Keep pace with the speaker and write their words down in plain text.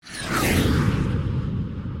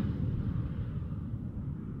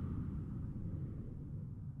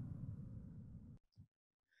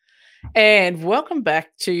And welcome back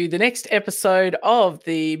to the next episode of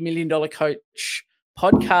the $1 Million Coach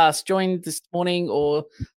podcast, joined this morning or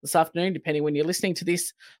this afternoon, depending when you're listening to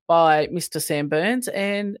this, by Mr. Sam Burns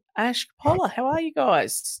and Ash Capola. How are you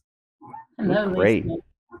guys? Hello, great.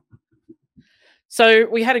 So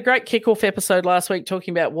we had a great kickoff episode last week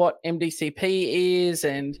talking about what MDCP is,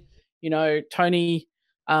 and, you know, Tony,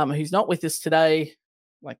 who's not with us today,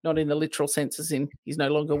 like not in the literal sense as in he's no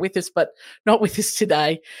longer with us, but not with us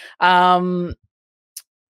today, about,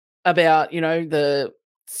 you know, the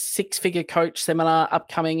six-figure coach seminar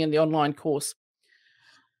upcoming and the online course.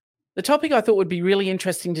 The topic I thought would be really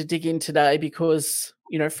interesting to dig in today because,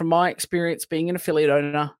 you know, from my experience being an affiliate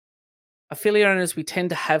owners, we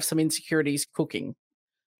tend to have some insecurities cooking.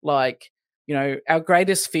 Like, you know, our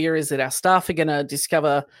greatest fear is that our staff are going to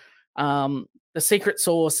discover the secret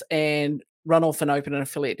sauce and run off and open an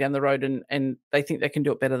affiliate down the road, and they think they can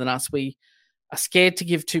do it better than us. We are scared to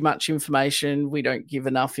give too much information. We don't give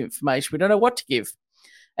enough information. We don't know what to give.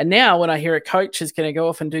 And now when I hear a coach is going to go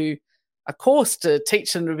off and do a course to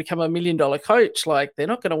teach them to become $1 million coach, like they're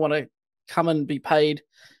not going to want to come and be paid,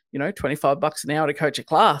 you know, $25 an hour to coach a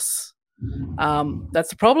class.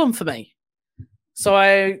 That's a problem for me. So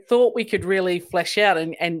I thought we could really flesh out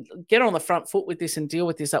and get on the front foot with this and deal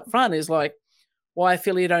with this up front, is like why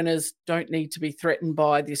affiliate owners don't need to be threatened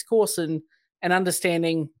by this course, and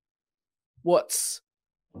understanding what's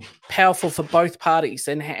powerful for both parties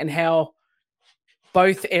and how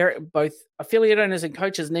both affiliate owners and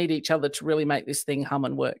coaches need each other to really make this thing hum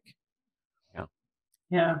and work.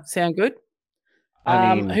 Yeah. Sound good?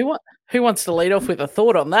 I mean, who wants to lead off with a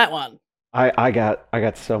thought on that one? I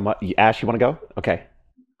got so much. Ash, you want to go? Okay.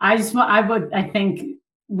 I think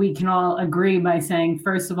we can all agree by saying,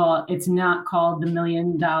 first of all, it's not called the $1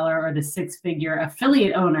 million or the six-figure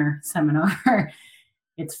affiliate owner seminar.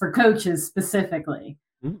 It's for coaches specifically,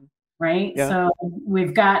 right? Yeah. So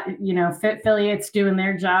we've got, you know, fit affiliates doing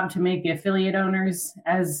their job to make the affiliate owners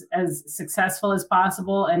as successful as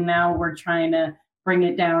possible. And now we're trying to bring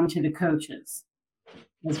it down to the coaches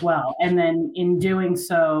as well. And then in doing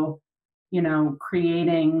so, you know,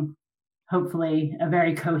 creating hopefully a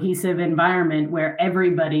very cohesive environment where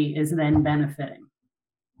everybody is then benefiting.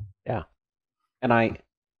 Yeah. And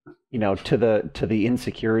you know, to the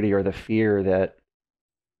insecurity or the fear that,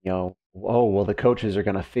 you know, oh, well, the coaches are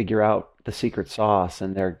going to figure out the secret sauce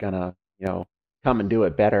and they're going to, you know, come and do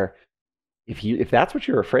it better. If that's what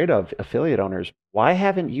you're afraid of, affiliate owners, why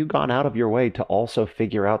haven't you gone out of your way to also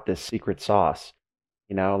figure out this secret sauce?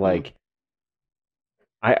 You know, like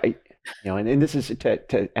you know, and this is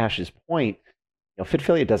to Ash's point, you know,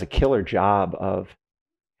 FitFiliate does a killer job of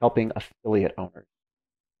helping affiliate owners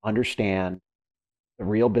understand the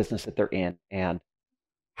real business that they're in and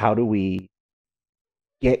how do we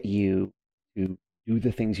get you to do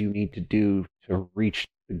the things you need to do to reach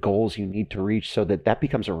the goals you need to reach so that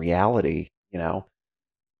becomes a reality, you know.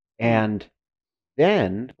 And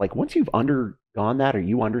then, like, once you've undergone that or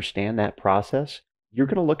you understand that process, you're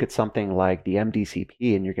going to look at something like the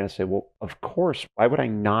MDCP and you're going to say, well, of course, why would I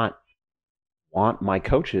not want my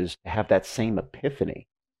coaches to have that same epiphany?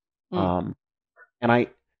 And I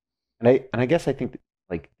guess I think that,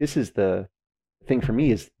 like, this is the thing for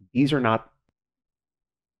me is these are not,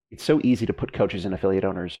 it's so easy to put coaches and affiliate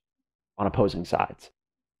owners on opposing sides.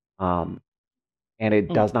 And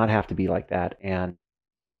it does not have to be like that. And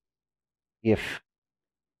if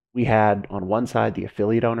we had on one side the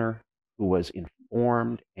affiliate owner who was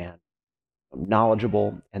informed and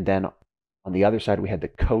knowledgeable, and then on the other side we had the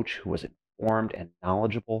coach who was informed and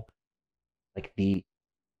knowledgeable, like the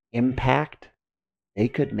impact they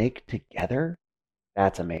could make together,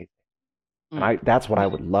 that's amazing. And that's what I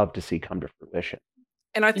would love to see come to fruition.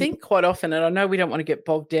 And I think quite often, and I know we don't want to get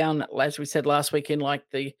bogged down, as we said last week, in like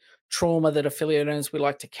the trauma that affiliate owners we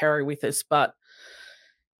like to carry with us, but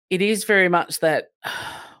it is very much that,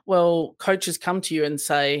 well, coaches come to you and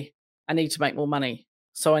say, I need to make more money.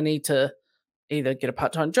 So I need to either get a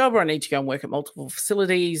part-time job or I need to go and work at multiple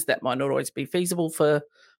facilities. That might not always be feasible for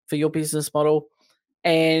your business model.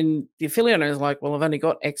 And the affiliate owner is like, well, I've only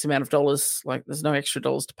got X amount of dollars. Like, there's no extra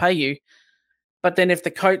dollars to pay you. But then if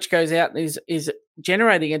the coach goes out and is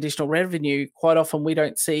generating additional revenue, quite often we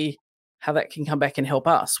don't see how that can come back and help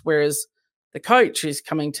us. Whereas the coach is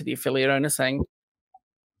coming to the affiliate owner saying,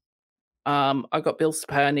 I've got bills to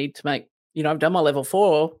pay. I need to make, you know, I've done my level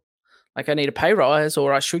 4. Like, I need a pay rise,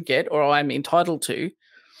 or I should get, or I'm entitled to.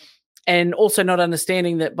 And also not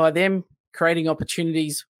understanding that by them creating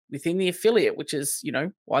opportunities within the affiliate, which is, you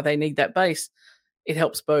know, why they need that base, it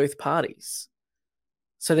helps both parties.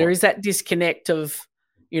 So there is that disconnect of,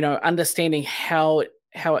 you know, understanding how it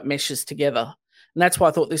meshes together. And that's why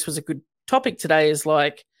I thought this was a good topic today, is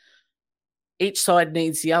like each side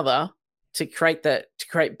needs the other to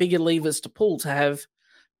create bigger levers to pull to have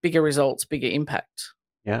bigger results, bigger impact.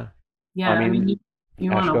 Yeah. Yeah. I mean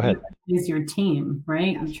you Ash, want go ahead. to use your team,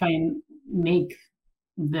 right? You try and make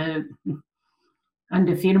the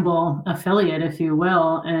undefeatable affiliate, if you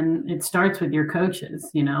will. And it starts with your coaches,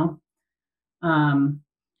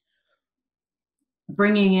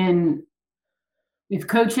 bringing in, if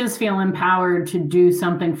coaches feel empowered to do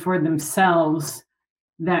something for themselves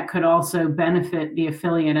that could also benefit the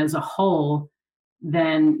affiliate as a whole,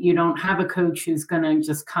 then you don't have a coach who's going to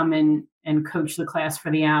just come in and coach the class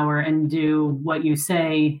for the hour and do what you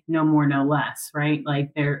say, no more, no less, right?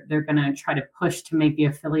 Like they're going to try to push to make the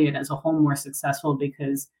affiliate as a whole more successful,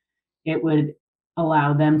 because it would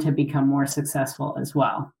allow them to become more successful as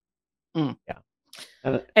well. Yeah.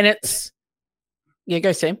 And it's,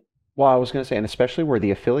 go Sam. Well, I was going to say, and especially where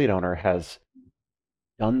the affiliate owner has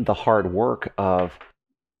done the hard work of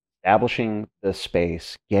establishing the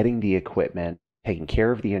space, getting the equipment, taking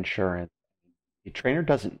care of the insurance. The trainer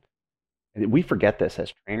doesn't, we forget this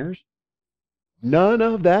as trainers. None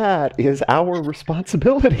of that is our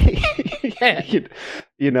responsibility.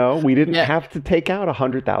 We didn't have to take out a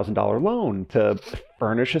 $100,000 loan to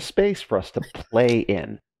furnish a space for us to play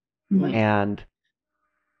in. Mm-hmm. And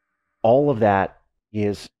all of that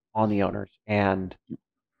is on the owners. And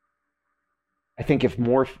I think if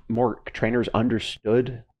more trainers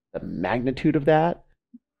understood the magnitude of that,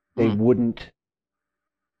 they wouldn't,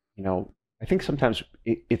 I think sometimes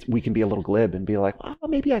we can be a little glib and be like, well,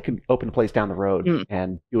 maybe I could open a place down the road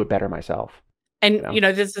and do it better myself. And,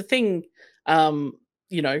 there's a thing,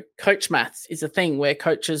 coach maths is a thing where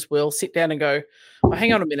coaches will sit down and go, oh,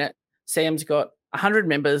 hang on a minute, Sam's got 100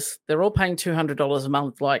 members. They're all paying $200 a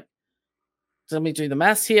month. Like, let me do the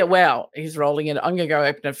maths here. Wow, he's rolling it. I'm going to go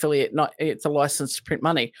open an affiliate. It's a license to print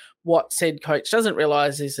money. What said coach doesn't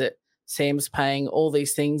realize is that Sam's paying all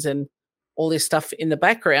these things and all this stuff in the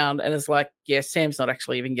background, and it's like, yeah, Sam's not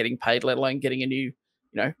actually even getting paid, let alone getting a new,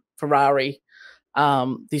 Ferrari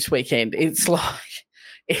this weekend. It's like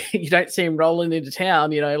you don't see him rolling into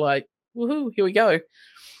town, like, woohoo, here we go.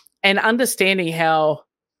 And understanding how,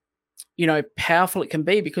 powerful it can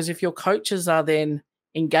be, because if your coaches are then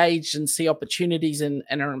engaged and see opportunities and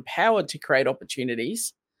are empowered to create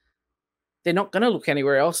opportunities, they're not going to look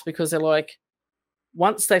anywhere else, because they're like,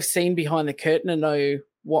 once they've seen behind the curtain and know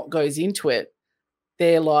what goes into it,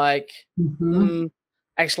 they're like,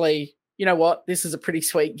 actually, you know what? This is a pretty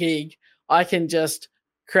sweet gig. I can just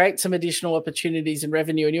create some additional opportunities and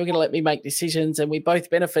revenue, and you're going to let me make decisions and we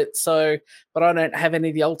both benefit. So, but I don't have any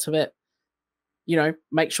of the ultimate,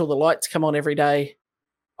 make sure the lights come on every day.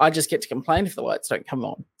 I just get to complain if the lights don't come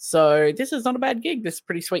on. So this is not a bad gig. This is a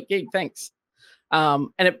pretty sweet gig. Thanks.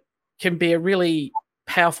 And it can be a really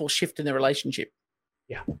powerful shift in the relationship.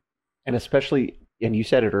 Yeah. And especially, and you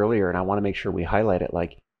said it earlier, and I want to make sure we highlight it,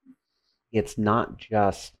 like, it's not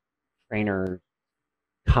just trainers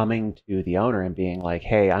coming to the owner and being like,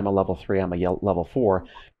 hey, I'm a level 3, I'm a level 4,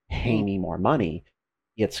 pay me more money.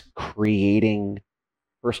 It's creating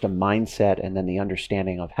first a mindset and then the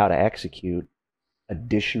understanding of how to execute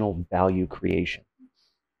additional value creation.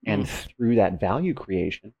 And through that value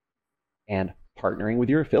creation and partnering with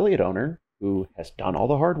your affiliate owner, who has done all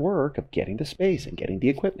the hard work of getting the space and getting the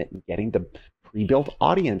equipment and getting the pre-built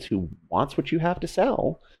audience who wants what you have to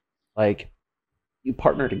sell, like, you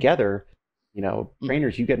partner together,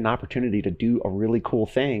 trainers, you get an opportunity to do a really cool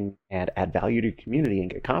thing and add value to your community and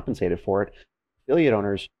get compensated for it. Affiliate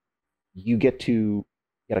owners, you get to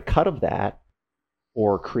get a cut of that,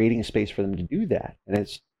 or creating a space for them to do that. And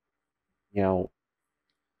it's,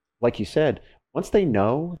 like you said, once they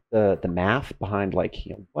know the math behind, like,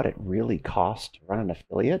 what it really costs to run an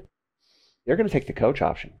affiliate, they're going to take the coach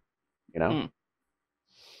option,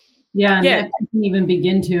 Yeah, and I can even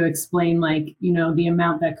begin to explain, like, the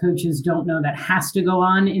amount that coaches don't know that has to go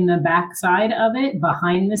on in the backside of it,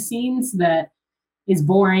 behind the scenes, that is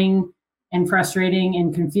boring and frustrating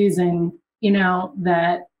and confusing,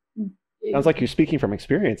 that... Sounds like you're speaking from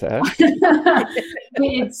experience, Ash. Like,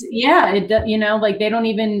 they don't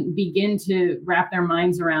even begin to wrap their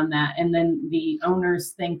minds around that. And then the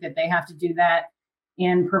owners think that they have to do that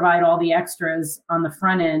and provide all the extras on the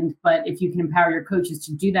front end. But if you can empower your coaches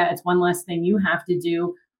to do that, it's one less thing you have to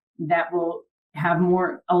do that will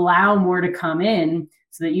allow more to come in,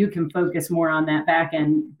 so that you can focus more on that back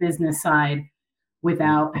end business side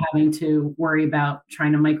without having to worry about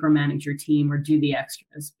trying to micromanage your team or do the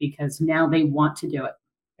extras, because now they want to do it.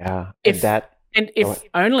 Yeah. If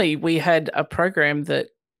only we had a program that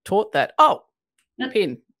taught that. Oh,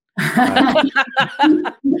 pin.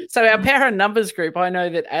 So our power and numbers group, I know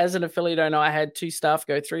that as an affiliate owner, I had 2 staff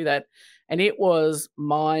go through that, and it was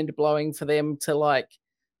mind blowing for them to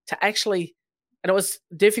actually, and it was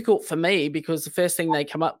difficult for me because the first thing they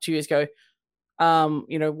come up to you is go,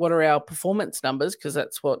 what are our performance numbers? Because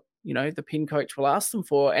that's what, the pin coach will ask them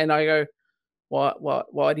for. And I go,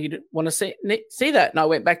 why do you want to see that? And I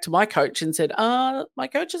went back to my coach and said, my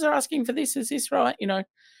coaches are asking for this. Is this right?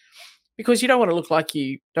 Because you don't want to look like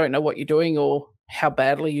you don't know what you're doing or how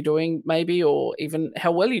badly you're doing maybe, or even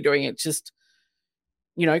how well you're doing. It's just,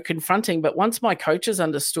 confronting. But once my coaches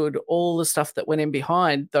understood all the stuff that went in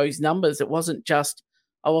behind those numbers, it wasn't just,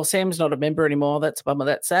 oh, well, Sam's not a member anymore. That's a bummer.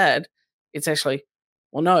 That's sad. It's actually,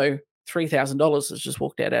 well, no, $3,000 has just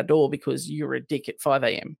walked out our door because you're a dick at 5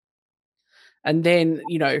 a.m. And then,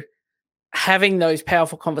 having those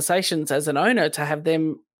powerful conversations as an owner to have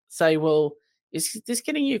them say, well, is this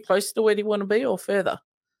getting you closer to where you want to be or further?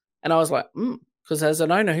 And I was like, because as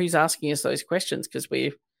an owner, who's asking us those questions? Because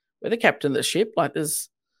we're the captain of the ship. Like, there's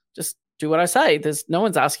just do what I say. There's no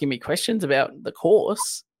one's asking me questions about the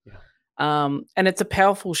course. Yeah. And it's a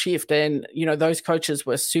powerful shift. And, those coaches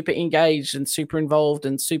were super engaged and super involved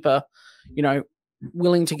and super,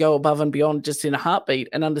 willing to go above and beyond just in a heartbeat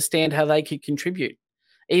and understand how they could contribute.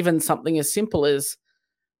 Even something as simple as,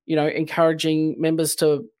 encouraging members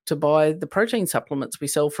to buy the protein supplements we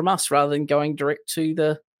sell from us rather than going direct to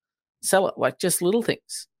the seller. Like, just little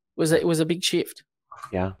things. It was a big shift.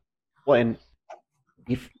 Yeah. Well, and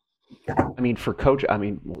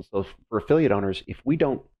so for affiliate owners, if we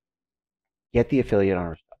don't get the affiliate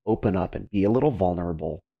owners to open up and be a little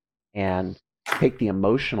vulnerable and take the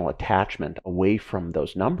emotional attachment away from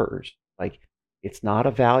those numbers, like, it's not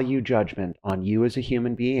a value judgment on you as a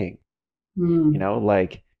human being. Give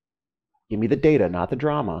me the data, not the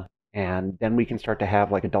drama. And then we can start to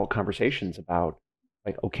have adult conversations about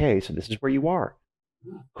okay, so this is where you are.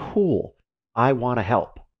 Cool. I want to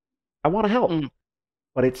help.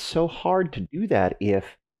 But it's so hard to do that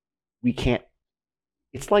if we can't.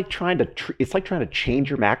 It's like trying to change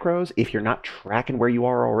your macros if you're not tracking where you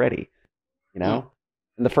are already, And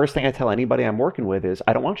the first thing I tell anybody I'm working with is,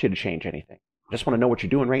 I don't want you to change anything. I just want to know what you're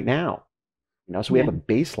doing right now. So we have a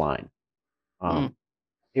baseline.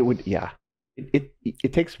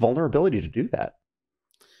 It takes vulnerability to do that.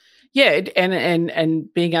 Yeah,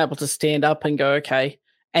 and being able to stand up and go, okay,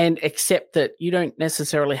 and accept that you don't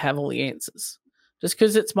necessarily have all the answers. Just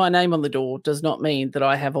because it's my name on the door does not mean that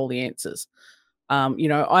I have all the answers.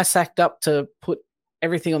 I sacked up to put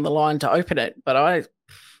everything on the line to open it, but I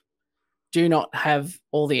do not have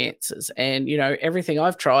all the answers. And, everything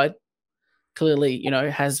I've tried clearly,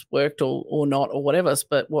 has worked or not or whatever,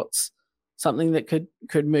 but what's something that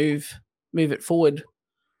could move it forward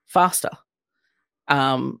faster.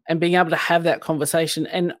 And being able to have that conversation.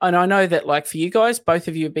 And I know that, for you guys, both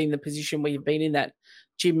of you have been in the position where you've been in that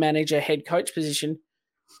gym manager, head coach position.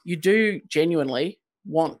 You do genuinely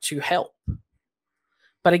want to help.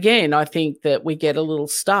 But again, I think that we get a little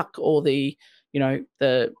stuck, or the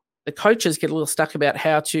coaches get a little stuck about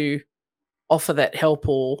how to offer that help,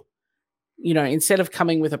 or, instead of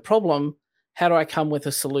coming with a problem, how do I come with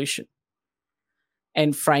a solution?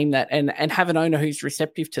 And frame that and have an owner who's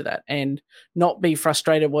receptive to that, and not be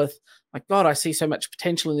frustrated with, God, I see so much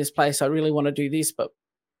potential in this place. I really want to do this, but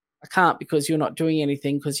I can't because you're not doing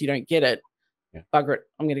anything because you don't get it. Yeah. Bugger it.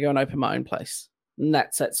 I'm going to go and open my own place. And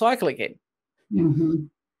that's that cycle again. Mm-hmm.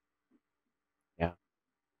 Yeah.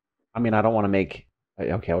 I don't want to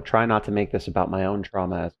I'll try not to make this about my own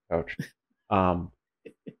trauma as a coach. I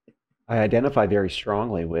identify very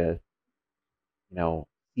strongly with,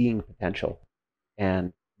 seeing potential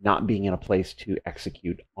and not being in a place to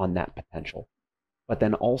execute on that potential, but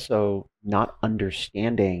then also not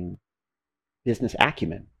understanding business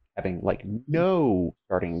acumen, having no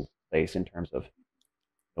starting place in terms of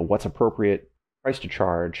what's appropriate price to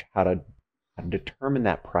charge, how to determine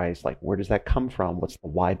that price, where does that come from, what's the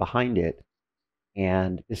why behind it.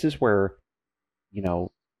 And this is where,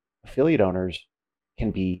 affiliate owners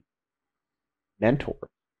can be mentors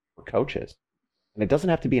or coaches. And it doesn't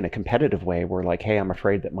have to be in a competitive way where hey, I'm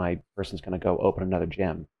afraid that my person's going to go open another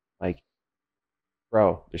gym.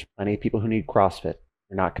 Bro, there's plenty of people who need CrossFit.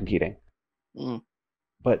 You're not competing.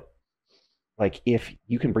 But if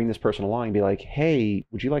you can bring this person along and be hey,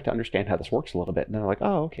 would you like to understand how this works a little bit? And they're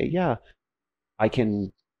oh, okay, yeah. I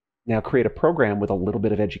can now create a program with a little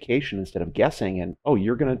bit of education instead of guessing. And, oh,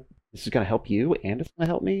 this is going to help you and it's going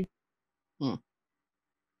to help me.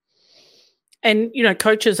 And,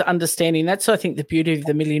 coaches understanding that's, I think, the beauty of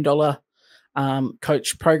the $1 Million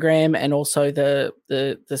Coach program, and also the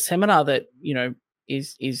seminar that,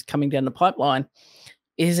 is coming down the pipeline,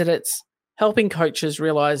 is that it's helping coaches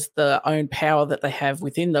realize the own power that they have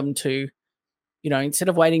within them to, instead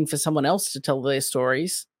of waiting for someone else to tell their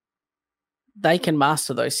stories, they can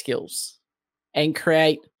master those skills and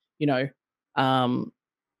create,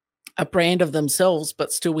 a brand of themselves,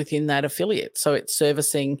 but still within that affiliate. So it's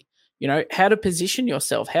servicing, how to position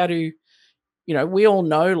yourself, how to, we all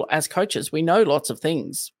know as coaches, we know lots of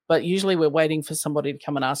things, but usually we're waiting for somebody to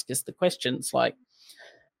come and ask us the questions like,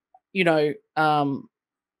 oh,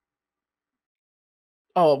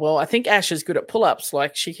 well, I think Ash is good at pull-ups.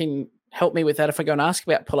 Like she can help me with that if I go and ask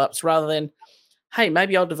about pull-ups, rather than, hey,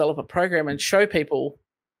 maybe I'll develop a program and show people,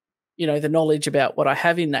 the knowledge about what I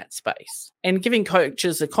have in that space, and giving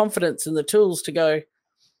coaches the confidence and the tools to go,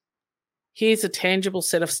 here's a tangible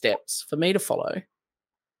set of steps for me to follow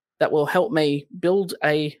that will help me build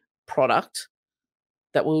a product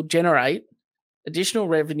that will generate additional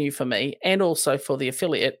revenue for me and also for the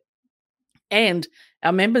affiliate, and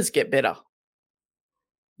our members get better.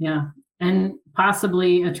 Yeah. And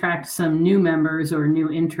possibly attract some new members or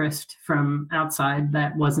new interest from outside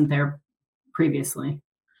that wasn't there previously.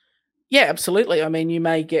 Yeah, absolutely. I mean, you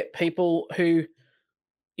may get people who,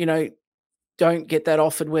 don't get that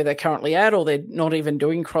offered where they're currently at, or they're not even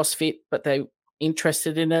doing CrossFit, but they're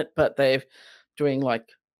interested in it, but they're doing like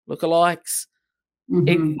lookalikes.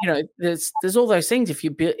 Mm-hmm. There's all those things.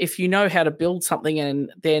 If you know how to build something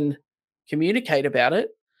and then communicate about it,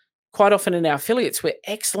 quite often in our affiliates, we're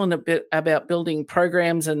excellent about building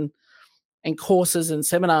programs and courses and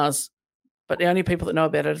seminars, but the only people that know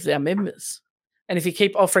about it is our members. And if you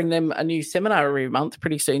keep offering them a new seminar every month,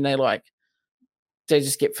 pretty soon they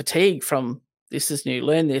just get fatigued from, this is new,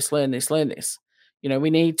 learn this, learn this, learn this. We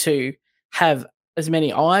need to have as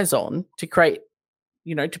many eyes on to create,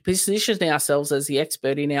 to position ourselves as the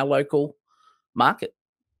expert in our local market.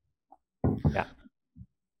 Yeah.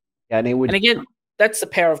 Yeah. And again, that's the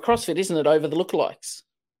power of CrossFit, isn't it, over the lookalikes?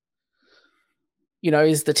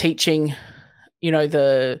 Is the teaching,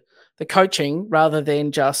 the coaching, rather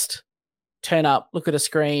than just turn up, look at a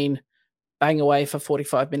screen, bang away for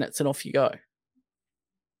 45 minutes and off you go.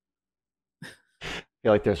 I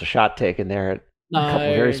feel like there's a shot taken there at a couple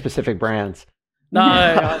of very specific brands.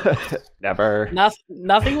 No. Never.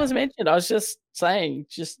 Nothing was mentioned. I was just saying,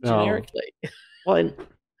 generically. Well,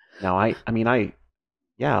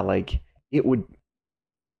 it would,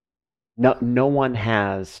 no one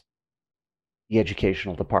has the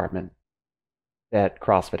educational department that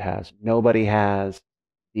CrossFit has. Nobody has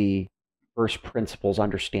the first principles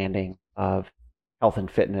understanding of health and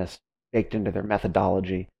fitness baked into their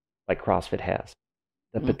methodology like CrossFit has.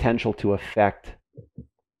 The potential to affect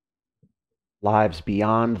lives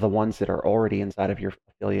beyond the ones that are already inside of your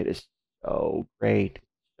affiliate is so great.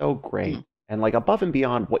 And like above and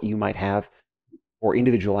beyond what you might have for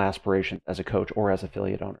individual aspirations as a coach or as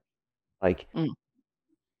affiliate owner. Like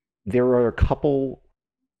there are a couple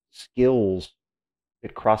skills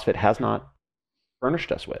that CrossFit has not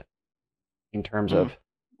furnished us with in terms of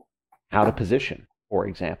how to position, for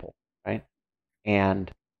example, right?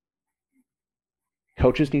 And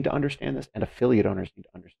coaches need to understand this, and affiliate owners need to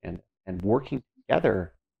understand this. And working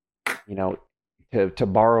together, to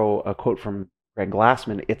borrow a quote from Greg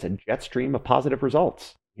Glassman, it's a jet stream of positive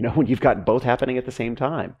results, when you've got both happening at the same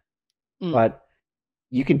time. But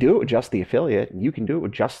you can do it with just the affiliate, and you can do it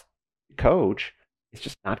with just the coach. It's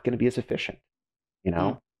just not going to be as efficient,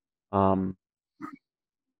 And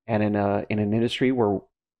in an industry where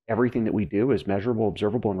everything that we do is measurable,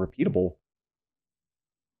 observable, and repeatable,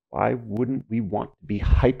 why wouldn't we want to be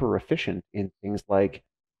hyper efficient in things like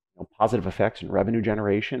positive effects and revenue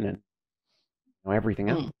generation and everything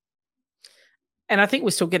else? And I think we're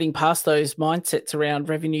still getting past those mindsets around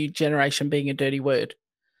revenue generation being a dirty word.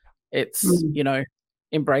 It's,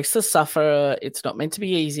 embrace the suffer. It's not meant to be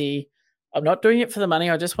easy. I'm not doing it for the money.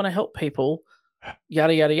 I just want to help people,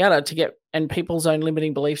 yada, yada, yada, to get, and people's own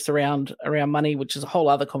limiting beliefs around money, which is a whole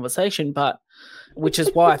other conversation, but which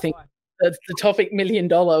is why I think the topic $1 million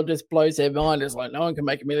just blows their mind. It's like, no one can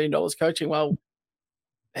make $1 million coaching. Well,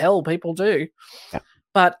 hell, people do. Yeah.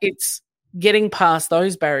 But it's getting past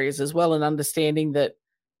those barriers as well and understanding that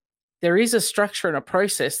there is a structure and a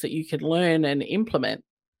process that you can learn and implement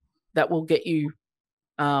that will get you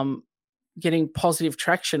getting positive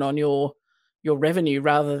traction on your revenue,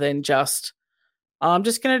 rather than just, I'm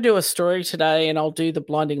just going to do a story today and I'll do the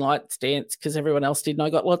blinding lights dance because everyone else did and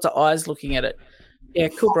I got lots of eyes looking at it. Yeah,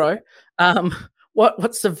 cool, bro.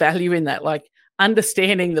 What's the value in that? Like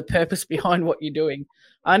understanding the purpose behind what you're doing.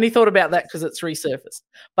 I only thought about that because it's resurfaced.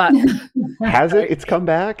 But has it? It's come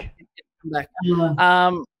back? It's come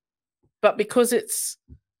back. But because it's,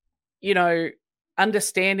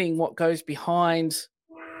 understanding what goes behind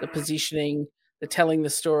the positioning, the telling the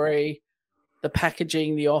story, the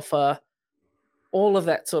packaging, the offer, all of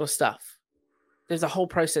that sort of stuff. There's a whole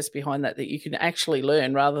process behind that you can actually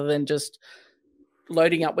learn rather than just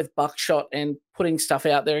loading up with buckshot and putting stuff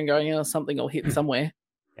out there and going, oh, something will hit somewhere.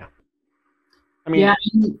 Yeah. I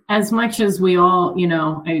mean, as much as we all,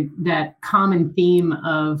 that common theme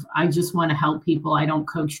of, I just want to help people. I don't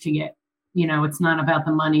coach to get, it's not about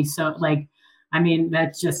the money. So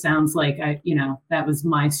that just sounds like that was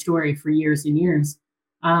my story for years and years.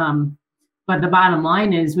 But the bottom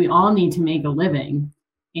line is we all need to make a living.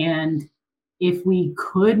 And if we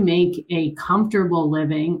could make a comfortable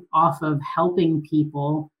living off of helping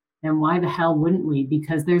people, then why the hell wouldn't we?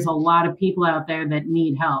 Because there's a lot of people out there that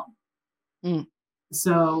need help. Mm.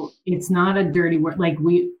 So it's not a dirty word.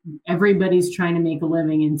 Everybody's trying to make a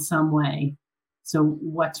living in some way. So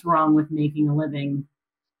what's wrong with making a living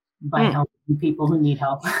by helping people who need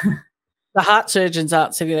help? The heart surgeons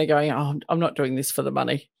aren't sitting there going, oh, I'm not doing this for the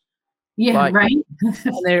money. Yeah, right.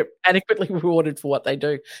 And they're adequately rewarded for what they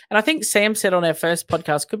do. And I think Sam said on our first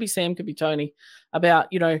podcast, could be Sam, could be Tony, about,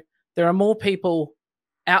 there are more people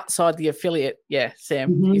outside the affiliate. Yeah,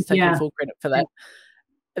 Sam, he's taking full credit for that.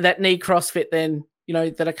 That need CrossFit than,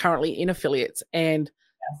 that are currently in affiliates. And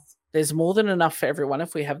there's more than enough for everyone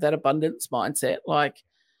if we have that abundance mindset.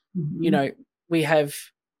 We have,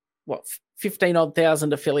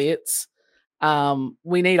 15,000 affiliates.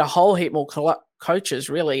 We need a whole heap more coaches,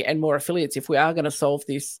 really, and more affiliates if we are going to solve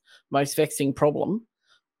this most vexing problem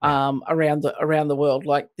around the world.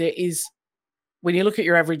 There is, when you look at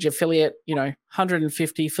your average affiliate,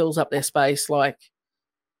 150 fills up their space.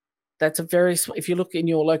 That's if you look in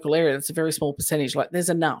your local area, that's a very small percentage. There's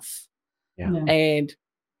enough. Yeah. And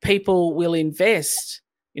people will invest,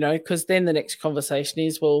 because then the next conversation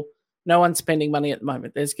is, well, no one's spending money at the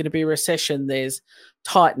moment. There's going to be a recession. There's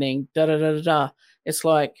tightening, It's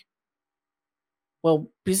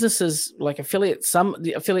well, businesses like affiliates,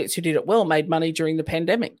 the affiliates who did it well made money during the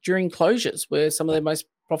pandemic, during closures were some of their most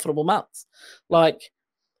profitable months.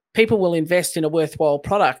 People will invest in a worthwhile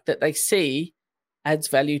product that they see adds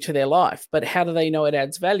value to their life. But how do they know it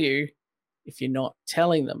adds value if you're not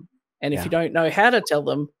telling them? And if you don't know how to tell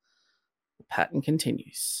them, the pattern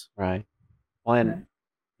continues. Right. Well,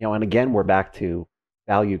 and again, we're back to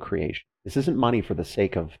value creation. This isn't money for the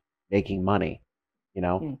sake of making money,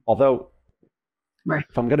 although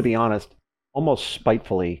if I'm going to be honest, almost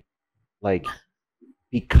spitefully,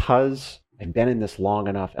 because I've been in this long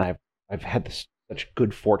enough and I've had such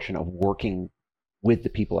good fortune of working with the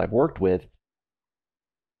people I've worked with,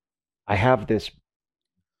 I have this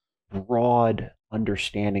broad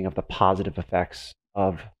understanding of the positive effects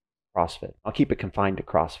of CrossFit. I'll keep it confined to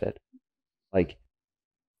CrossFit.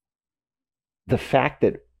 The fact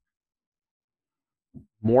that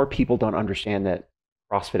more people don't understand that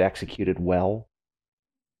CrossFit executed well,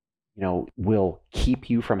 will keep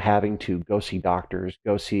you from having to go see doctors,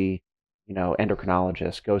 go see,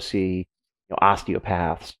 endocrinologists, go see,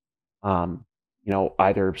 osteopaths,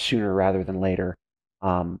 either sooner rather than later.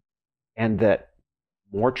 And that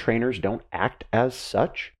more trainers don't act as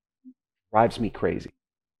such drives me crazy.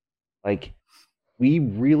 We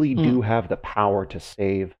really do have the power to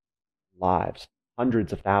save lives,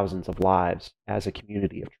 hundreds of thousands of lives as a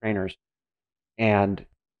community of trainers. And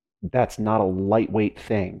that's not a lightweight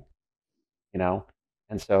thing,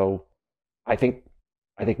 And so I think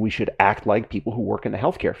we should act like people who work in the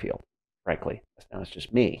healthcare field, frankly. Now it's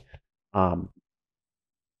just me.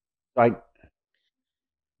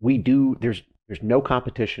 There's no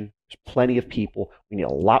competition. There's plenty of people. We need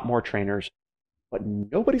a lot more trainers, but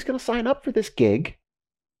nobody's going to sign up for this gig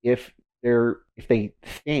if they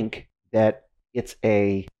think that it's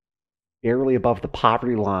a barely above the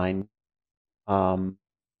poverty line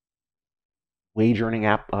wage earning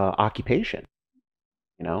occupation,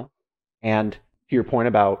 And to your point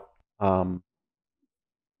about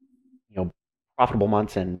profitable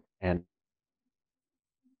months and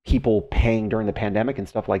people paying during the pandemic and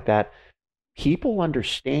stuff like that, people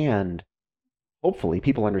understand. Hopefully,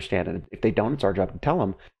 people understand it. If they don't, it's our job to tell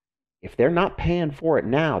them. If they're not paying for it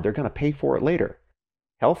now, they're going to pay for it later.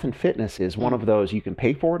 Health and fitness is one of those. You can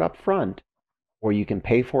pay for it up front, or you can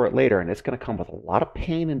pay for it later, and it's going to come with a lot of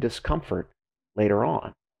pain and discomfort later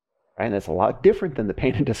on. Right? And it's a lot different than the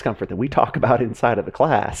pain and discomfort that we talk about inside of the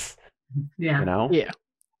class. Yeah.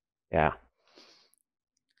 Yeah.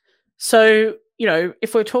 So,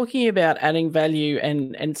 if we're talking about adding value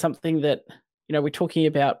and something that, we're talking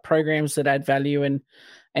about programs that add value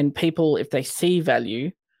and people, if they see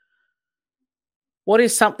value, what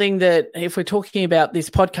is something that, if we're talking about this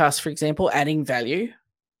podcast, for example, adding value,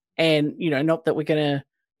 and, not that we're going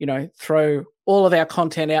to, throw all of our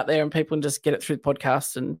content out there and people can just get it through the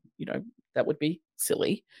podcast. And, that would be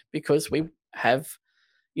silly because we have,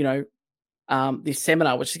 this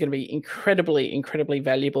seminar, which is going to be incredibly, incredibly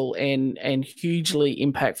valuable and hugely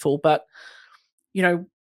impactful. But,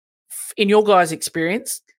 in your guys'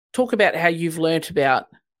 experience, talk about how you've learnt about,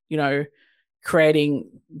 creating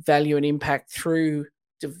value and impact through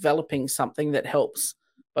developing something that helps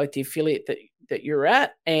both the affiliate that you're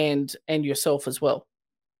at and yourself as well.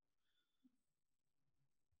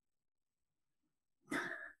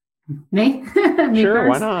 Me? Sure, first?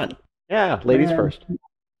 Why not? Yeah, ladies first.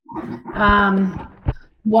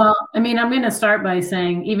 Well, I mean, I'm going to start by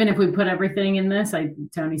saying, even if we put everything in this,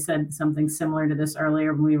 Tony said something similar to this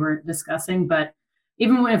earlier when we were discussing, but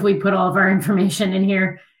even if we put all of our information in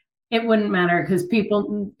here, it wouldn't matter because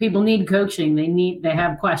people need coaching. They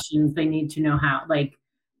have questions. They need to know how. Like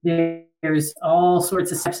there's all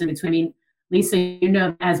sorts of steps in between. I mean,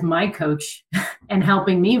 Lisa, as my coach and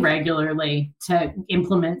helping me regularly to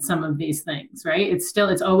implement some of these things, right?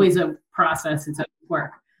 It's always a process. It's a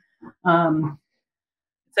work.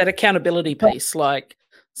 That accountability piece, like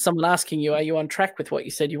someone asking you, are you on track with what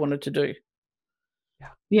you said you wanted to do?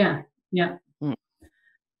 Yeah.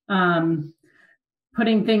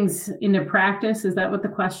 Putting things into practice, is that what the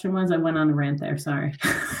question was? I went on a rant there, sorry.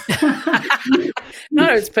 No,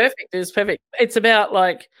 it's perfect. It's perfect. It's about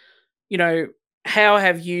how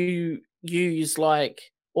have you used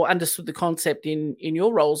or understood the concept in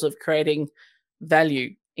your roles of creating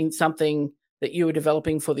value in something that you were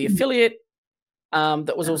developing for the affiliate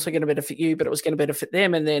that was also going to benefit you, but it was going to benefit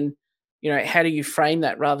them. And then, how do you frame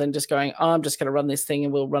that rather than just going, I'm just going to run this thing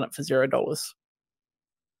and we'll run it for $0?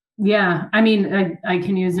 Yeah. I mean, I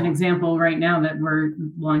can use an example right now that we're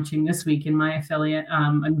launching this week in my affiliate.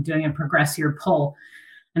 I'm doing a progress your pull.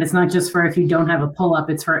 And it's not just for if you don't have a pull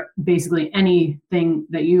up, it's for basically anything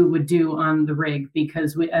that you would do on the rig.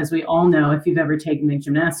 Because as we all know, if you've ever taken the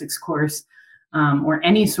gymnastics course or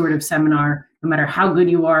any sort of seminar, no matter how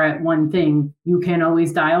good you are at one thing, you can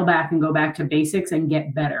always dial back and go back to basics and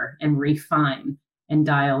get better and refine and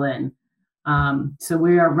dial in. So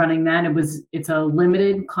we are running that. It's a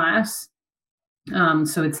limited class.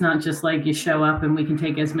 So it's not just like you show up and we can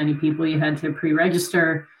take as many people. You had to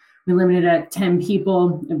pre-register. We limited at 10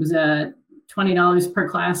 people. It was $20 per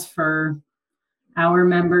class for our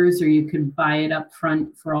members, or you could buy it up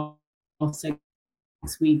front for all 6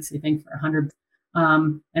 weeks, I think, for $100.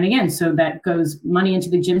 And again, so that goes money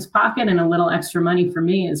into the gym's pocket and a little extra money for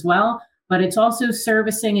me as well. But it's also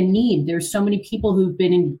servicing a need. There's so many people who've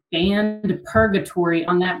been in band purgatory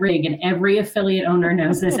on that rig, and every affiliate owner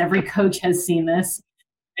knows this. Every coach has seen this.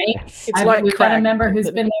 Right? Yes. We've got a member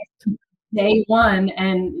who's been there day one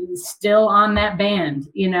and still on that band,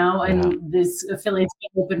 and this affiliate's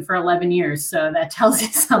been open for 11 years. So that tells you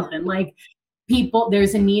something. Like people,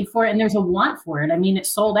 there's a need for it and there's a want for it. I mean, it's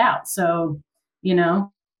sold out. So,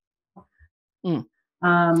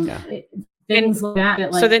 things like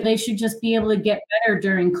that. So they should just be able to get better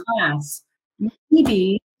during class.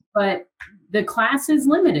 Maybe, but the class is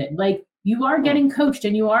limited. Like you are getting coached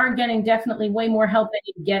and you are getting definitely way more help than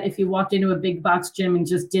you'd get if you walked into a big box gym and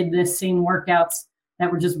just did the same workouts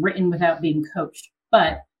that were just written without being coached.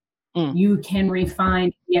 But you can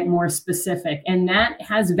refine, get more specific, and that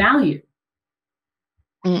has value.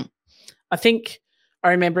 I think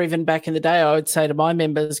I remember even back in the day, I would say to my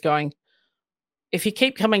members going, if you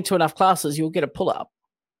keep coming to enough classes, you'll get a pull-up.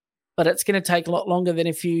 But it's going to take a lot longer than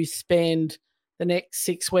if you spend the next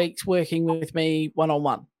 6 weeks working with me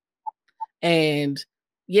one-on-one. And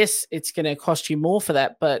yes, it's going to cost you more for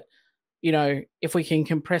that. But, if we can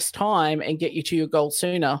compress time and get you to your goal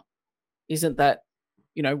sooner, isn't that,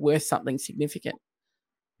 worth something significant?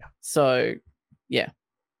 Yeah. So, yeah.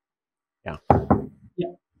 Yeah.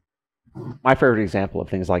 My favorite example of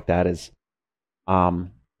things like that is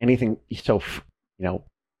anything. So,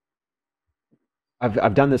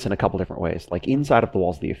 I've done this in a couple different ways. Like inside of the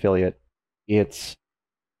walls of the affiliate, it's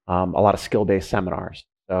a lot of skill-based seminars.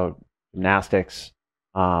 So gymnastics,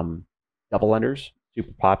 double unders,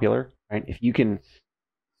 super popular, right? If you can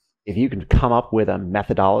come up with a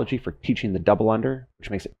methodology for teaching the double under,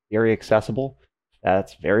 which makes it very accessible,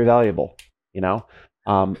 that's very valuable.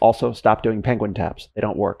 Also stop doing penguin taps; they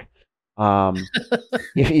don't work. That's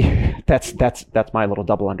my little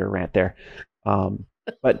double under rant there.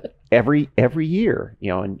 But every year,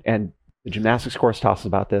 and the gymnastics course talks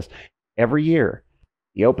about this. Every year,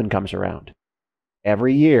 the open comes around.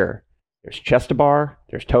 Every year, there's chest to bar,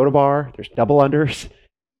 there's toe to bar, there's double unders.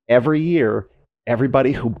 Every year,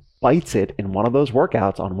 everybody who bites it in one of those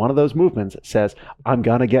workouts on one of those movements says, "I'm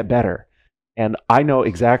gonna get better." And I know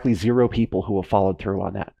exactly 0 people who have followed through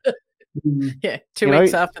on that. Yeah, 2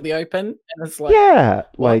 weeks after the Open, and it's like, yeah,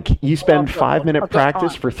 what? like you spend 5-minute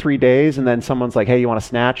practice for 3 days, and then someone's like, "Hey, you want to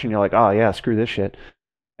snatch?" And you're like, "Oh yeah, screw this shit."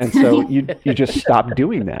 And so you just stop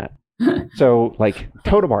doing that. So like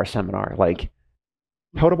Totem Bar seminar, like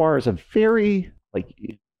Totem Bar is a very, like,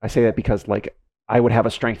 I say that because like I would have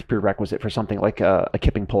a strength prerequisite for something like a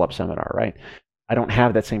kipping pull-up seminar, right? I don't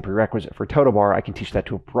have that same prerequisite for Totem Bar. I can teach that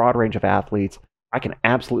to a broad range of athletes. I can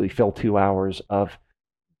absolutely fill 2 hours of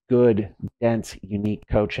good, dense, unique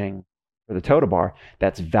coaching for the Totem Bar.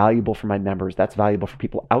 That's valuable for my members. That's valuable for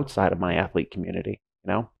people outside of my athlete community,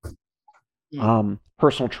 you know?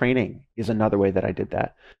 Personal training is another way that I did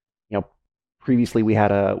that. You know, previously we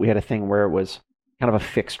had a thing where it was kind of a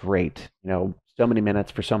fixed rate, you know, so many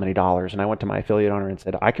minutes for so many dollars. And I went to my affiliate owner and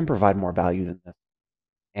said, I can provide more value than this.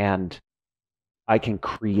 And I can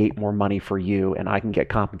create more money for you, and I can get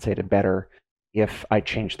compensated better if I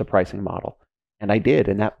change the pricing model. And I did,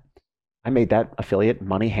 and that I made that affiliate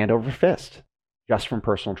money hand over fist just from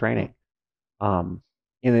personal training.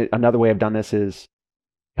 Another way I've done this is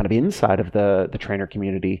kind of inside of the trainer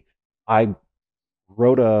community. I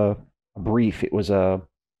wrote a brief. It was a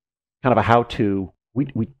kind of a how-to. We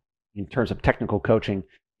in terms of technical coaching,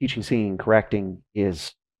 teaching, seeing, correcting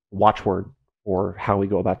is a watchword for how we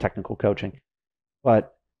go about technical coaching.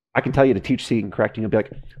 But I can tell you to teach, seeing, correcting, you'll be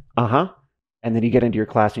like, and then you get into your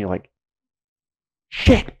class and you're like,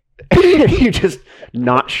 shit. You're just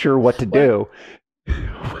not sure what to do.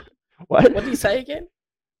 What do you say again?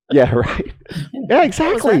 Yeah, right. Yeah,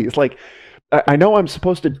 exactly. It's like, I know I'm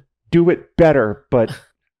supposed to do it better, but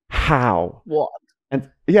how? What? And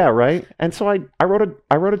yeah, right. And so I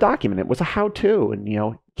wrote a document. It was a how-to, and, you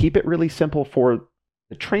know, keep it really simple for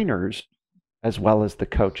the trainers as well as the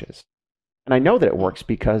coaches. And I know that it works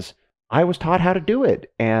because I was taught how to do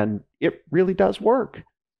it, and it really does work.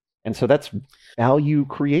 And so that's value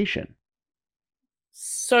creation.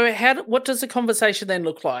 So what does the conversation then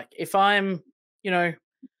look like? If I'm, you know,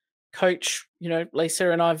 coach, you know, Lisa,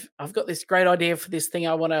 and I've got this great idea for this thing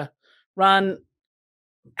I want to run,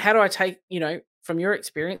 how do I take, you know, from your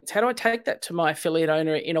experience, how do I take that to my affiliate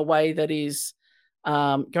owner in a way that is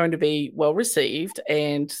going to be well received,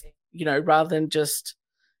 and, you know, rather than just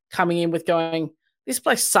coming in with going, this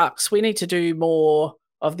place sucks, we need to do more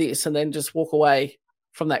of this, and then just walk away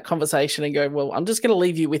from that conversation and go, well, I'm just going to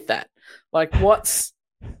leave you with that. Like, what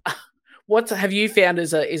have you found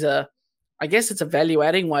is a I guess it's a value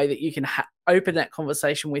adding way that you can open that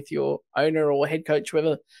conversation with your owner or head coach,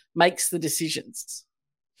 whoever makes the decisions.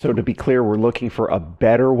 So to be clear, we're looking for a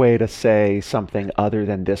better way to say something other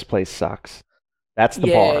than this place sucks. That's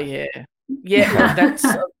the bar. Yeah. That's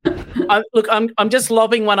look. I'm just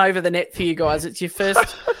lobbing one over the net for you guys. It's your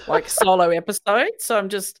first like solo episode, so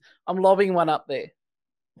I'm lobbing one up there.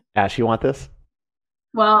 Ash, you want this?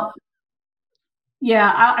 Well,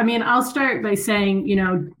 yeah. I mean, I'll start by saying, you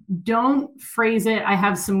know, don't phrase it. I've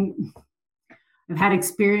had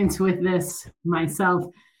experience with this myself.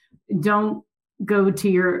 Don't go to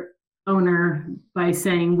your owner by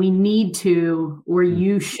saying we need to, or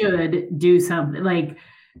you should do something. Like,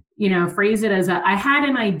 you know, phrase it as I had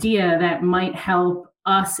an idea that might help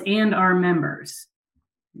us and our members.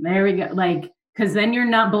 There we go. Like, because then you're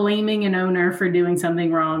not blaming an owner for doing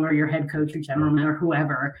something wrong, or your head coach or general manager or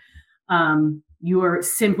whoever. You are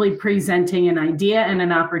simply presenting an idea and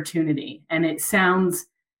an opportunity, and it sounds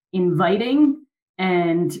inviting,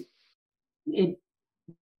 and it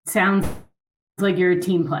sounds like you're a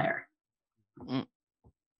team player.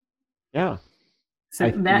 Yeah. So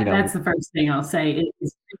that's the first thing I'll say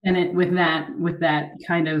is present it with that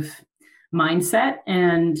kind of mindset,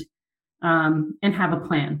 and have a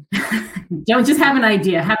plan. Don't just have an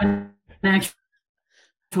idea, have an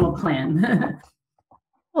actual plan.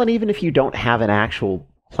 Well, and even if you don't have an actual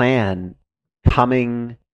plan,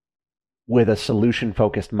 coming with a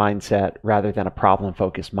solution-focused mindset rather than a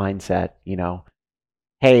problem-focused mindset, you know,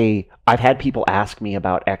 hey, I've had people ask me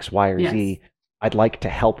about X, Y, or Z. I'd like to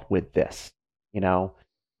help with this, you know?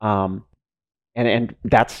 And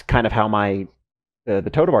that's kind of how the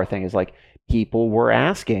Totem Bar thing is. Like, people were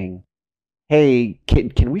asking, hey,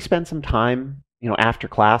 can we spend some time, you know, after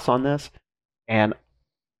class on this? And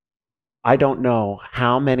I don't know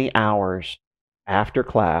how many hours after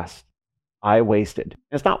class I wasted.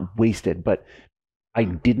 It's not wasted, but I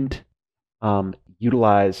didn't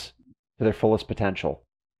utilize to their fullest potential.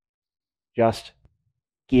 Just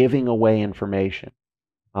giving away information.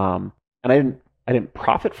 And I didn't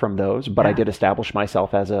profit from those, but I did establish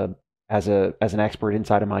myself as an expert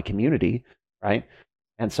inside of my community, right?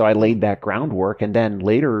 And so I laid that groundwork, and then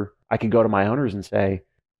later I could go to my owners and say,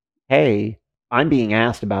 hey, I'm being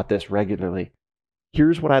asked about this regularly.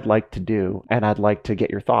 Here's what I'd like to do, and I'd like to get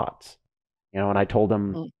your thoughts. And I told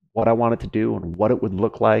them what I wanted to do and what it would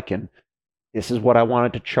look like, and this is what I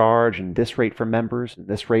wanted to charge, and this rate for members, and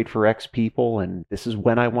this rate for X people, and this is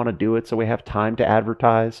when I want to do it so we have time to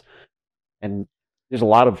advertise. And there's a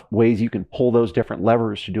lot of ways you can pull those different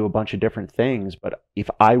levers to do a bunch of different things. But if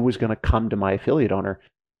I was going to come to my affiliate owner,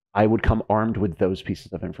 I would come armed with those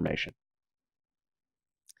pieces of information.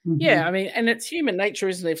 Yeah, I mean, and it's human nature,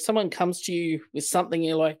 isn't it? If someone comes to you with something,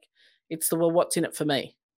 you're like, it's the, well, what's in it for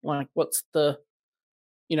me? Like, what's the,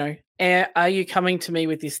 are you coming to me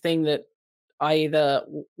with this thing that I either,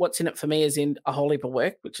 what's in it for me is in a whole heap of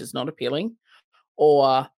work, which is not appealing,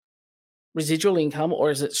 or residual income, or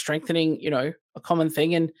is it strengthening, a common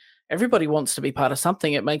thing? And everybody wants to be part of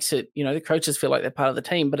something. It makes it, the coaches feel like they're part of the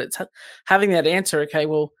team, but it's having that answer. Okay,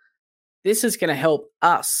 well, this is going to help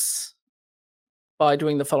us by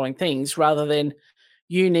doing the following things, rather than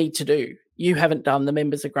you need to do, you haven't done, the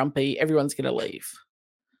members are grumpy, everyone's going to leave,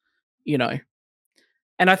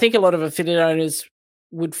 And I think a lot of affiliate owners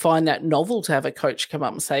would find that novel to have a coach come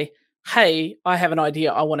up and say, hey, I have an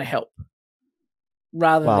idea, I want to help.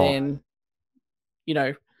 Rather than, you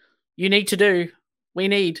need to do, we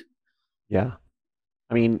need. Yeah.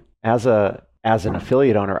 I mean, as an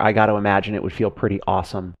affiliate owner, I got to imagine it would feel pretty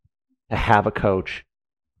awesome to have a coach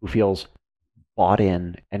who feels bought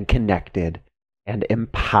in and connected and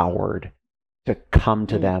empowered to come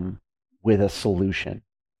to them with a solution,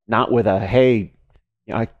 not with a, hey,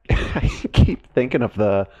 I keep thinking of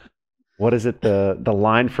the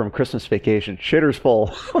line from Christmas Vacation, shitter's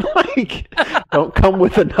full. Like, don't come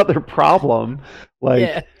with another problem.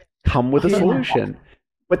 Like, come with a solution.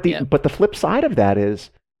 But the flip side of that is,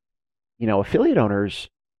 affiliate owners,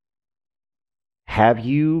 have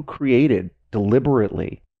you created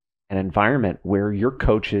deliberately an environment where your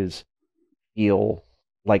coaches feel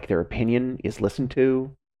like their opinion is listened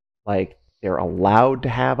to, like they're allowed to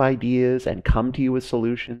have ideas and come to you with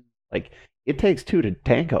solutions? Like, it takes two to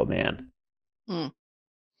tango, man.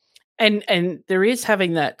 And there is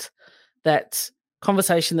having that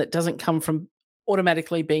conversation that doesn't come from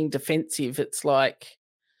automatically being defensive. It's like,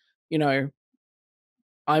 the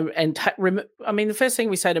first thing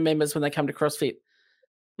we say to members when they come to CrossFit,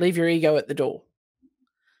 leave your ego at the door.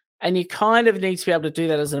 And you kind of need to be able to do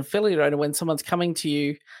that as an affiliate owner when someone's coming to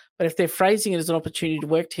you. But if they're phrasing it as an opportunity to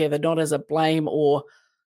work together, not as a blame or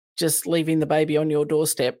just leaving the baby on your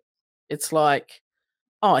doorstep, it's like,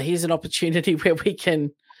 oh, here's an opportunity where we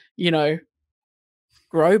can,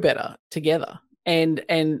 grow better together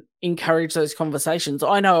and encourage those conversations.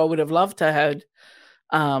 I know I would have loved to have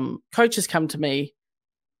coaches come to me,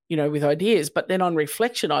 with ideas, but then on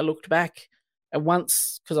reflection, I looked back and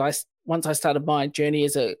once I started my journey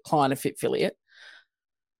as a client of Fit Affiliate,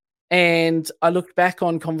 and I looked back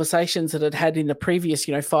on conversations that I'd had in the previous,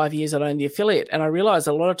 5 years I'd owned the affiliate, and I realized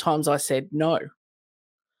a lot of times I said no.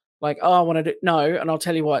 Like, oh, I want to do no, and I'll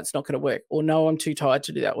tell you why it's not going to work, or no, I'm too tired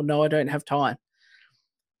to do that, or no, I don't have time.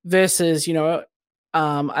 Versus, I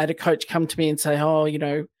had a coach come to me and say, oh,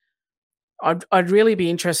 I'd really be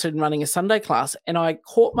interested in running a Sunday class. And I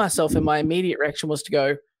caught myself, and my immediate reaction was to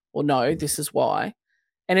go, well, no, this is why.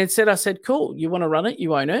 And instead I said, cool, you want to run it,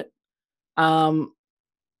 you own it.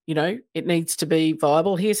 It needs to be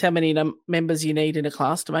viable. Here's how many members you need in a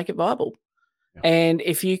class to make it viable. Yeah. And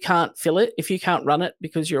if you can't fill it, if you can't run it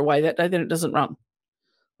because you're away that day, then it doesn't run.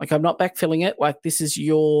 Like, I'm not backfilling it. Like, this is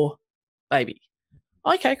your baby.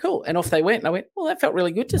 Okay, cool. And off they went. And I went, well, that felt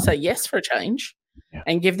really good to say yes for a change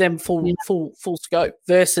and give them full scope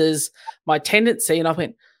versus my tendency. And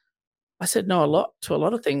I said no to a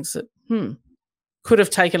lot of things that could have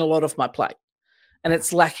taken a lot off my plate. And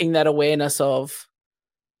it's lacking that awareness of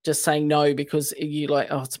just saying no because you like,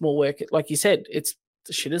 oh, it's more work. Like you said, it's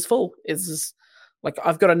the shit is full. It's just, like,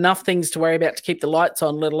 I've got enough things to worry about to keep the lights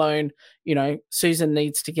on, let alone, Susan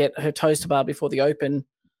needs to get her toes to bar before the open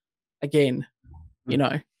again,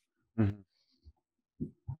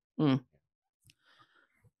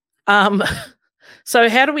 So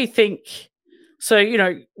how do we think?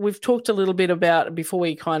 So, we've talked a little bit about before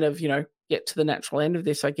we kind of, get to the natural end of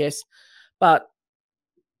this, I guess. But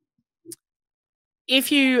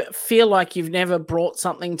if you feel like you've never brought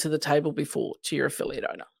something to the table before to your affiliate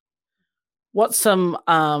owner, what's some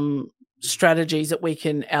strategies that we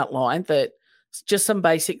can outline, that just some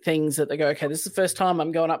basic things that they go, okay, this is the first time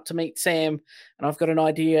I'm going up to meet Sam and I've got an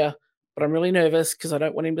idea, but I'm really nervous because I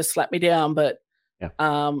don't want him to slap me down. But,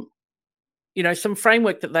 some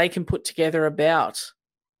framework that they can put together about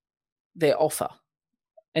their offer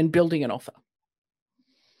and building an offer.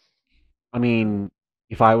 I mean,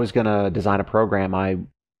 if I was going to design a program, I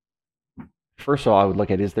first of all, I would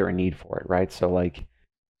look at, is there a need for it, right? So like,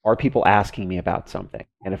 are people asking me about something?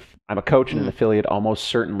 And if I'm a coach and an affiliate, almost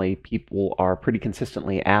certainly people are pretty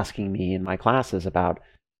consistently asking me in my classes about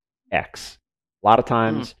X. A lot of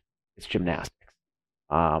times it's gymnastics,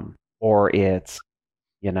 or it's,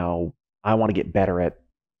 you know, I want to get better at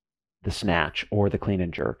the snatch or the clean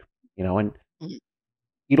and jerk, you know, and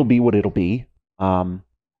it'll be what it'll be.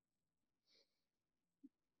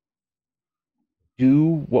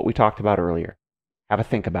 Do what we talked about earlier. Have a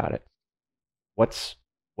think about it. What's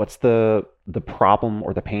the problem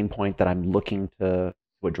or the pain point that I'm looking to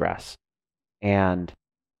address? And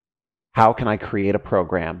how can I create a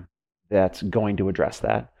program that's going to address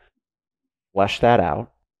that? Flesh that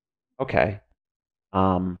out. Okay.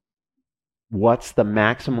 What's the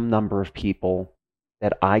maximum number of people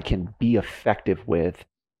that I can be effective with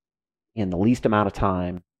in the least amount of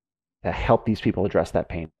time to help these people address that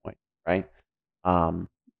pain point, right?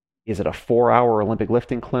 Is it a 4-hour Olympic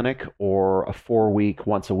lifting clinic or a 4-week,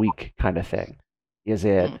 once a week kind of thing? Is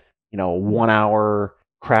it, you know, 1-hour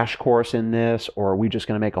crash course in this, or are we just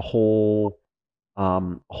going to make a whole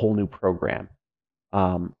new program?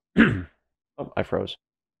 Oh, I froze.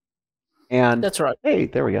 And that's right. Hey,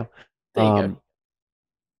 there we go. There you go.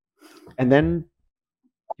 And then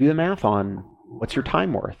do the math on what's your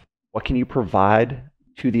time worth? What can you provide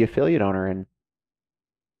to the affiliate owner, and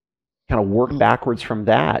kind of work backwards from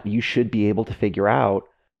that. You should be able to figure out,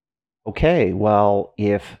 okay, well,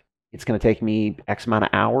 if it's going to take me X amount of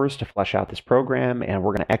hours to flesh out this program, and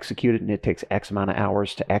we're going to execute it, and it takes X amount of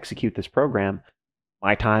hours to execute this program,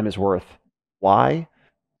 my time is worth Y,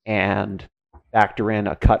 and factor in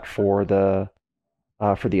a cut for the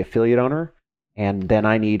affiliate owner. And then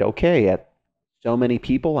I need, okay, at so many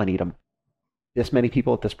people, I need this many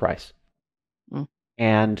people at this price.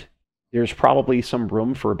 And there's probably some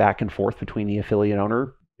room for back and forth between the affiliate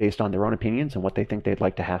owner based on their own opinions and what they think they'd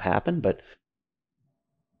like to have happen. But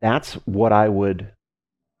that's what I would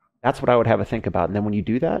have a think about. And then when you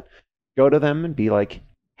do that, go to them and be like,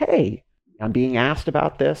 hey, I'm being asked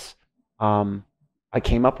about this. I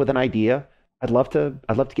came up with an idea. I'd love to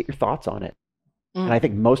get your thoughts on it. And I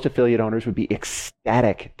think most affiliate owners would be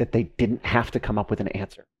ecstatic that they didn't have to come up with an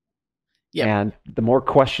answer. Yep. And the more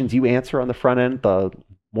questions you answer on the front end, the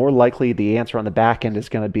more likely the answer on the back end is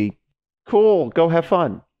going to be, cool, go have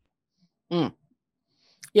fun.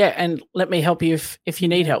 Yeah, and let me help you if you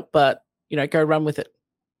need help, but, you know, go run with it.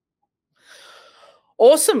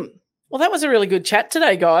 Awesome. Well, that was a really good chat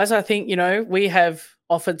today, guys. I think, you know, we have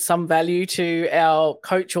offered some value to our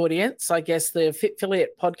coach audience. I guess the Fit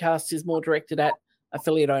Affiliate podcast is more directed at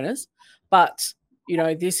affiliate owners, but, you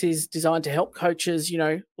know, this is designed to help coaches, you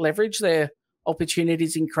know, leverage their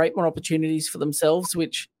opportunities and create more opportunities for themselves,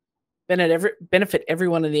 which benefit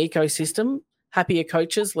everyone in the ecosystem. Happier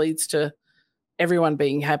coaches leads to everyone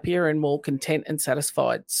being happier and more content and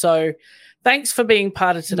satisfied. So thanks for being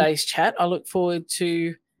part of today's chat. I look forward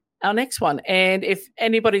to our next one. And if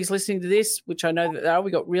anybody's listening to this, which I know that they are,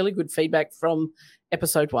 we got really good feedback from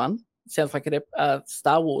episode 1. It sounds like a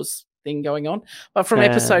Star Wars thing going on, but from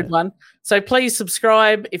episode 1. So please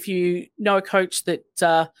subscribe. If you know a coach that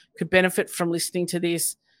could benefit from listening to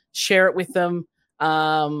this, share it with them.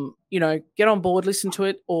 You know, get on board, listen to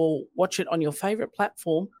it, or watch it on your favorite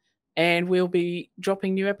platform. And we'll be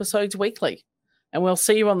dropping new episodes weekly. And we'll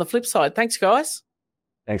see you on the flip side. Thanks, guys.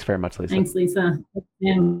 Thanks very much, Lisa. Thanks, Lisa.